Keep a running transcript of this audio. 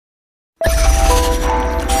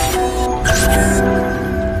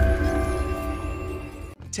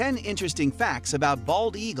10 interesting facts about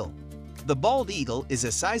bald eagle. The bald eagle is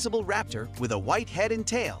a sizable raptor with a white head and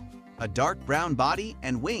tail, a dark brown body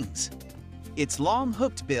and wings. Its long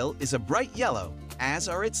hooked bill is a bright yellow, as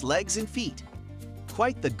are its legs and feet.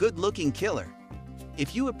 Quite the good-looking killer.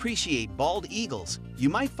 If you appreciate bald eagles, you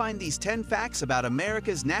might find these 10 facts about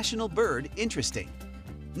America's national bird interesting.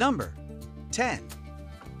 Number 10.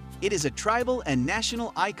 It is a tribal and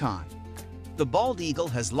national icon. The bald eagle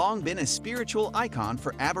has long been a spiritual icon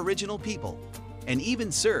for Aboriginal people, and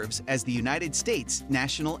even serves as the United States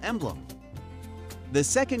national emblem. The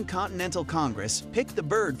Second Continental Congress picked the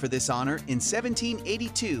bird for this honor in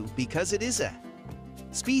 1782 because it is a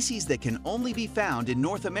species that can only be found in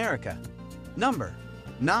North America. Number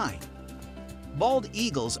 9. Bald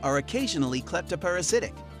eagles are occasionally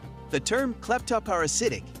kleptoparasitic. The term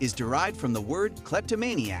kleptoparasitic is derived from the word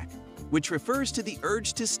kleptomaniac, which refers to the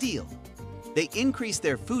urge to steal. They increase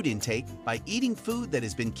their food intake by eating food that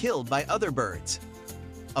has been killed by other birds.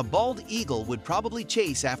 A bald eagle would probably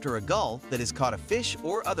chase after a gull that has caught a fish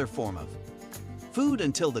or other form of food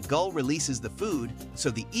until the gull releases the food so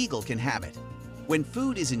the eagle can have it. When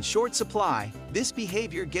food is in short supply, this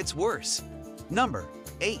behavior gets worse. Number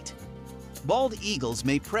 8. Bald eagles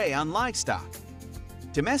may prey on livestock.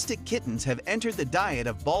 Domestic kittens have entered the diet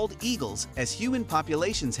of bald eagles as human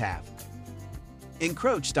populations have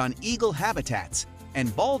encroached on eagle habitats,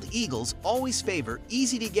 and bald eagles always favor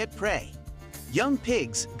easy-to-get prey. Young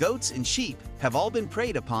pigs, goats, and sheep have all been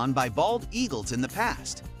preyed upon by bald eagles in the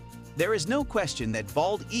past. There is no question that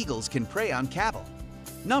bald eagles can prey on cattle.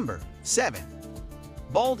 Number 7.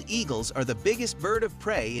 Bald eagles are the biggest bird of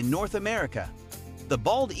prey in North America. The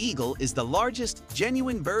bald eagle is the largest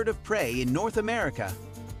genuine bird of prey in North America,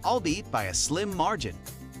 albeit by a slim margin.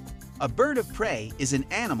 A bird of prey is an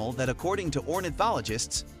animal that, according to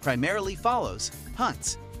ornithologists, primarily follows,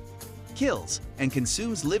 hunts, kills, and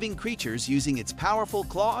consumes living creatures using its powerful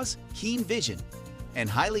claws, keen vision, and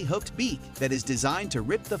highly hooked beak that is designed to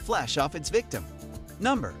rip the flesh off its victim.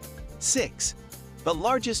 Number 6. The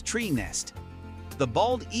largest tree nest. The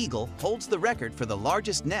bald eagle holds the record for the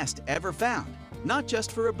largest nest ever found, not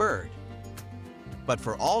just for a bird, but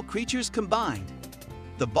for all creatures combined.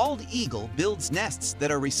 The bald eagle builds nests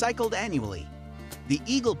that are recycled annually. The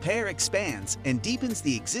eagle pair expands and deepens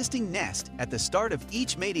the existing nest at the start of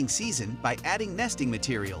each mating season by adding nesting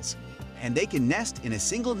materials, and they can nest in a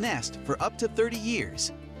single nest for up to 30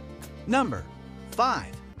 years. Number 5.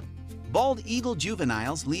 Bald eagle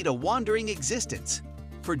juveniles lead a wandering existence.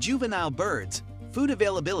 For juvenile birds, food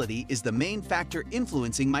availability is the main factor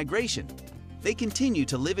influencing migration. They continue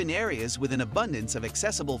to live in areas with an abundance of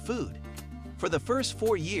accessible food. For the first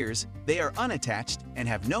 4 years, they are unattached and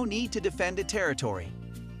have no need to defend a territory.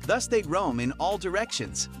 Thus, they roam in all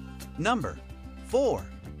directions. Number 4.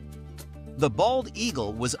 The bald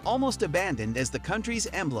eagle was almost abandoned as the country's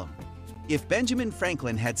emblem. If Benjamin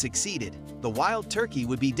Franklin had succeeded, the wild turkey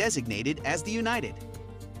would be designated as the United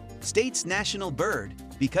States national bird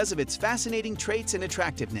because of its fascinating traits and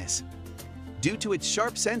attractiveness. Due to its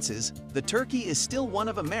sharp senses, the turkey is still one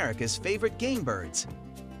of America's favorite game birds,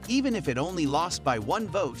 even if it only lost by 1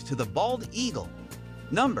 vote to the bald eagle.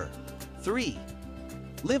 Number 3.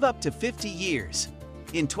 Live up to 50 years.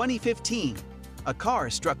 In 2015, a car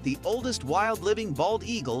struck the oldest wild-living bald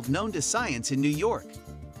eagle known to science in New York.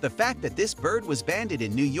 The fact that this bird was banded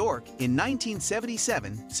in New York in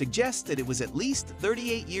 1977 suggests that it was at least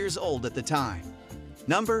 38 years old at the time.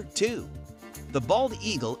 Number 2. The bald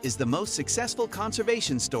eagle is the most successful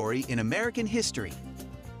conservation story in American history.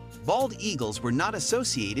 Bald eagles were not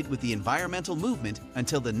associated with the environmental movement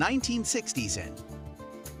until the 1960s and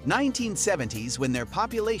 1970s, when their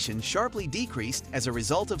population sharply decreased as a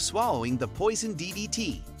result of swallowing the poison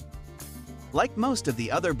DDT. Like most of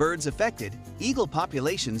the other birds affected, eagle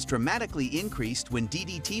populations dramatically increased when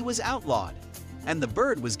DDT was outlawed, and the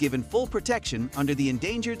bird was given full protection under the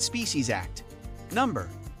Endangered Species Act. Number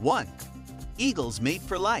 1. Eagles mate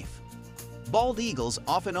for life. Bald eagles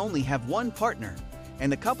often only have one partner,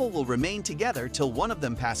 and the couple will remain together till one of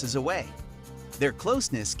them passes away. Their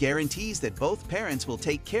closeness guarantees that both parents will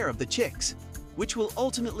take care of the chicks, which will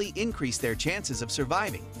ultimately increase their chances of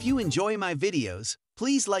surviving. If you enjoy my videos,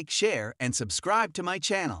 please like, share, and subscribe to my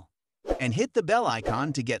channel, and hit the bell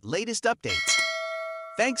icon to get latest updates.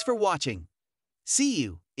 Thanks for watching. See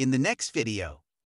you in the next video.